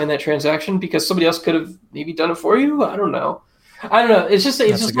never signed that transaction because somebody else could have maybe done it for you? I don't know. It's just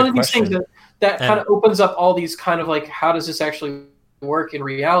one of these things that kind of opens up all these kind of like, how does this actually work in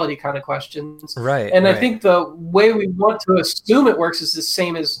reality kind of questions. Right. And I think the way we want to assume it works is the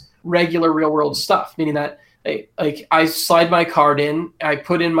same as regular real world stuff, meaning that like I slide my card in, I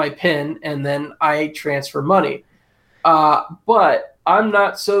put in my PIN, and then I transfer money. But I'm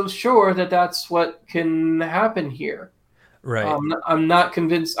not so sure that that's what can happen here. Right. I'm not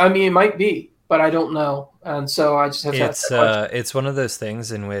convinced. I mean, it might be, but I don't know. And so I just have to ask that question. It's one of those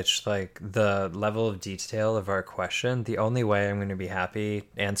things in which, like, the level of detail of our question, the only way I'm going to be happy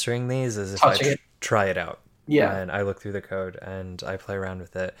answering these is if I try it out. Yeah. And I look through the code and I play around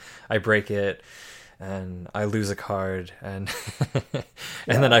with it. I break it and I lose a card and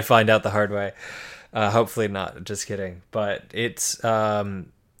and then I find out the hard way. Hopefully not, just kidding. But it's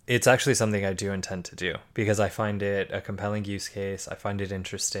actually something I do intend to do because I find it a compelling use case. I find it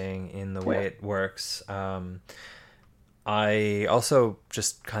interesting in the way it works. I also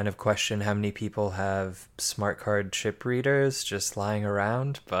just kind of question how many people have smart card chip readers just lying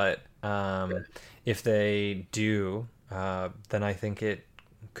around. But if they do, then I think it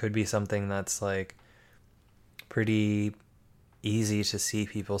could be something that's like pretty easy to see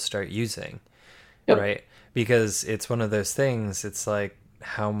people start using. Yep. Right? Because it's one of those things, it's like,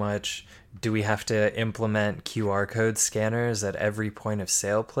 how much do we have to implement QR code scanners at every point of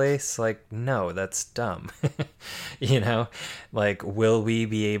sale place? Like, no, that's dumb. Like, will we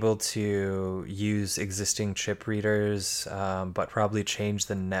be able to use existing chip readers, but probably change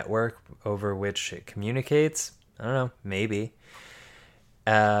the network over which it communicates? I don't know, maybe.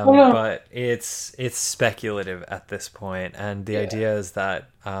 But it's speculative at this point, and the idea is that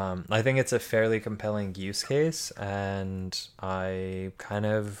I think it's a fairly compelling use case, and I kind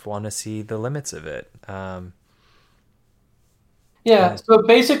of want to see the limits of it. So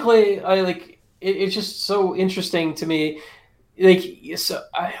basically, it's just so interesting to me. If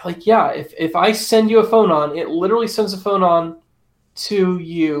I send you a phone on, it literally sends a phone on to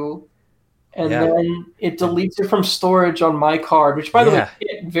you. And then it deletes it from storage on my card, which, by the way, you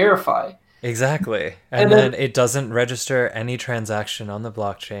can't verify. Exactly. And then it doesn't register any transaction on the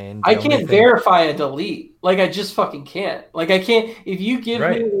blockchain. I can't verify a delete. Like, I just fucking can't. Like, I can't. If you give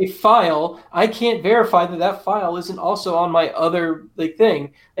me a file, I can't verify that file isn't also on my other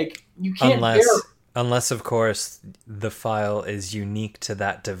thing. Like, you can't unless, of course, the file is unique to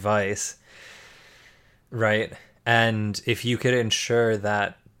that device. Right? And if you could ensure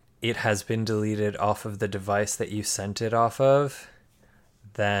that it has been deleted off of the device that you sent it off of,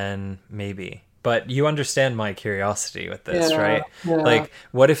 then maybe. But you understand my curiosity with this, right? Yeah. Like,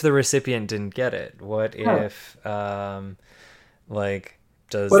 what if the recipient didn't get it? What if, what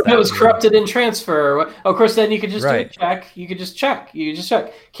if it was corrupted in transfer? Of course, then you could just do a check. You could just check.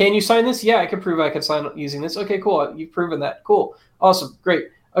 Can you sign this? Yeah, I can prove I can sign using this. Okay, cool. You've proven that. Cool. Awesome. Great.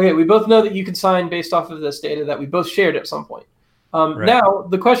 Okay, we both know that you can sign based off of this data that we both shared at some point. Now,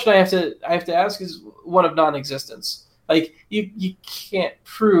 the question I have to ask is one of non-existence. Like, you can't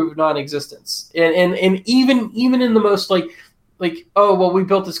prove non-existence, and even in the most like oh well, we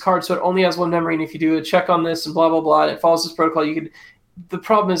built this card so it only has one memory, and if you do a check on this and blah blah blah, and it follows this protocol, you could. The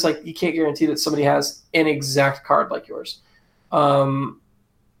problem is, like, you can't guarantee that somebody has an exact card like yours. I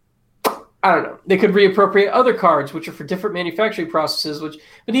don't know. They could reappropriate other cards, which are for different manufacturing processes. But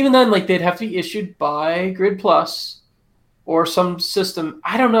even then, like, they'd have to be issued by Grid Plus. Or some system.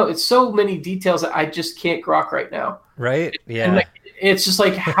 I don't know. It's so many details that I just can't grok right now. Right? Yeah. And it's just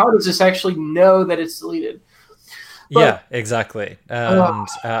like, how does this actually know that it's deleted? Yeah, exactly.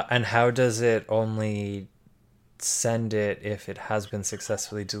 And how does it only send it if it has been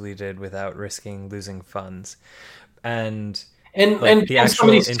successfully deleted without risking losing funds? And can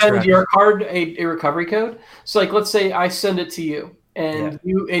somebody send your card a recovery code? So, like, let's say I send it to you. And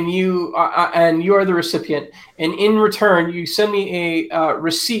you are the recipient, and in return you send me a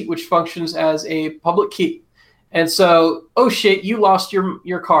receipt which functions as a public key. And so, oh shit, you lost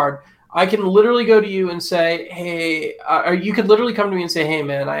your card. I can literally go to you and say, hey, or you could literally come to me and say, hey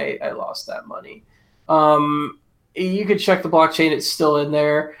man, I lost that money. You could check the blockchain; it's still in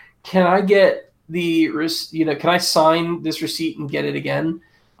there. Can I get can I sign this receipt and get it again?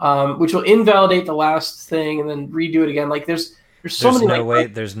 which will invalidate the last thing and then redo it again. Like there's so many.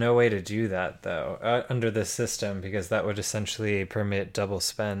 There's no way to do that though under this system, because that would essentially permit double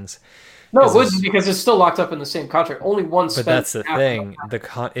spends. No, it wouldn't, because it's still locked up in the same contract. Only one spend. But that's the thing.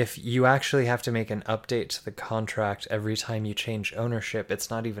 If you actually have to make an update to the contract every time you change ownership, it's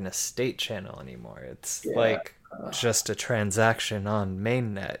not even a state channel anymore. It's just a transaction on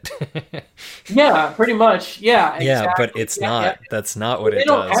mainnet. Yeah, pretty much. Yeah, exactly. Yeah, but it's not. Yeah. That's not what it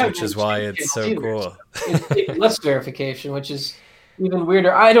does, which is why it's so cool. It's less verification, which is even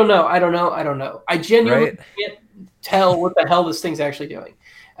weirder. I don't know. I genuinely can't tell what the hell this thing's actually doing.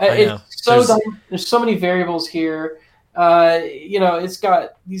 It's so there's so many variables here. It's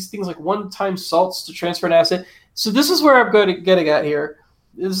got these things like one-time salts to transfer an asset. So this is where I'm getting at here.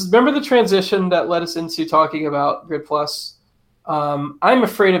 Remember the transition that led us into talking about Grid Plus? I'm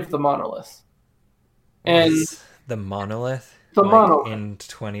afraid of the monolith. And the monolith? The monolith.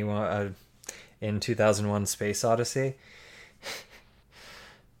 In 2001 Space Odyssey?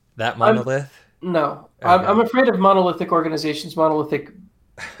 That monolith? No. Okay. I'm afraid of monolithic organizations, monolithic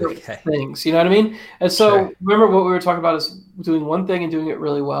things. You know what I mean? And so remember what we were talking about is doing one thing and doing it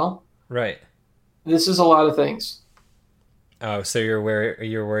really well. Right. This is a lot of things. Oh, so you're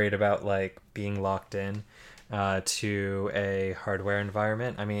worried about like being locked in to a hardware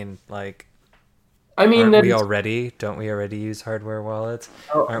environment? Don't we already use hardware wallets?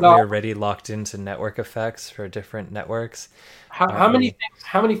 Aren't we already locked into network effects for different networks? How many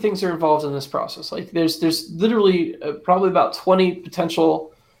things are involved in this process? Like there's literally probably about 20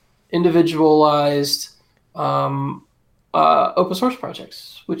 potential individualized open source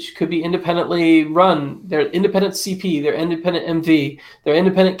projects, which could be independently run. They're independent CP, they're independent MV, they're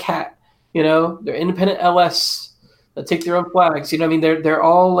independent CAT, they're independent LS that take their own flags. They're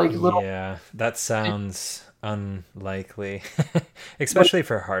all like little. Yeah, that sounds unlikely, especially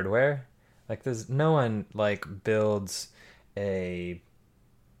for hardware. Like there's no one like builds a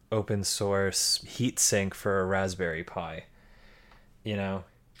open source heatsink for a Raspberry Pi,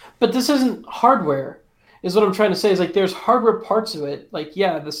 But this isn't hardware, is what I'm trying to say. Is like there's hardware parts of it. Like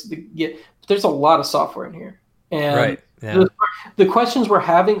but there's a lot of software in here, and right. Yeah. The questions we're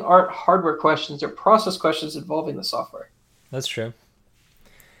having aren't hardware questions; they're process questions involving the software. That's true.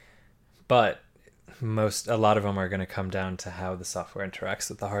 But a lot of them are going to come down to how the software interacts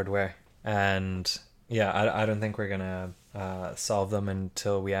with the hardware, and I don't think we're gonna solve them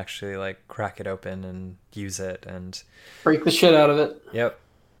until we actually like crack it open and use it and break the shit out of it. Yep,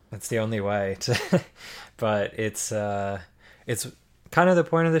 that's the only way to. But it's kind of the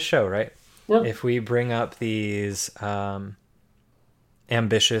point of the show, right? Yep. If we bring up these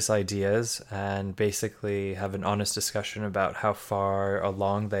ambitious ideas and basically have an honest discussion about how far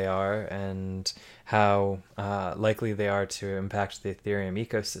along they are and how likely they are to impact the Ethereum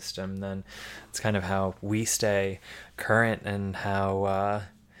ecosystem, then it's kind of how we stay current and how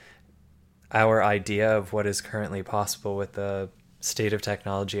our idea of what is currently possible with the state of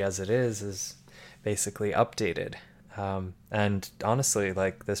technology as it is basically updated. And honestly,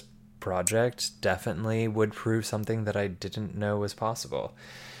 like this project definitely would prove something that I didn't know was possible.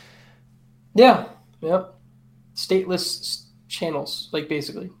 Yeah. Yep. Stateless channels, like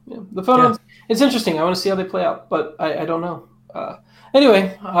basically. Yeah. The phone. Yeah. It's interesting. I want to see how they play out, but I don't know.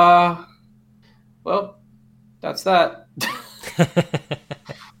 Anyway, well, that's that.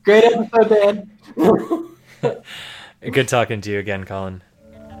 Great episode, Dan. Good talking to you again, Colin.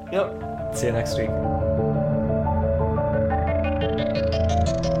 Yep. See you next week.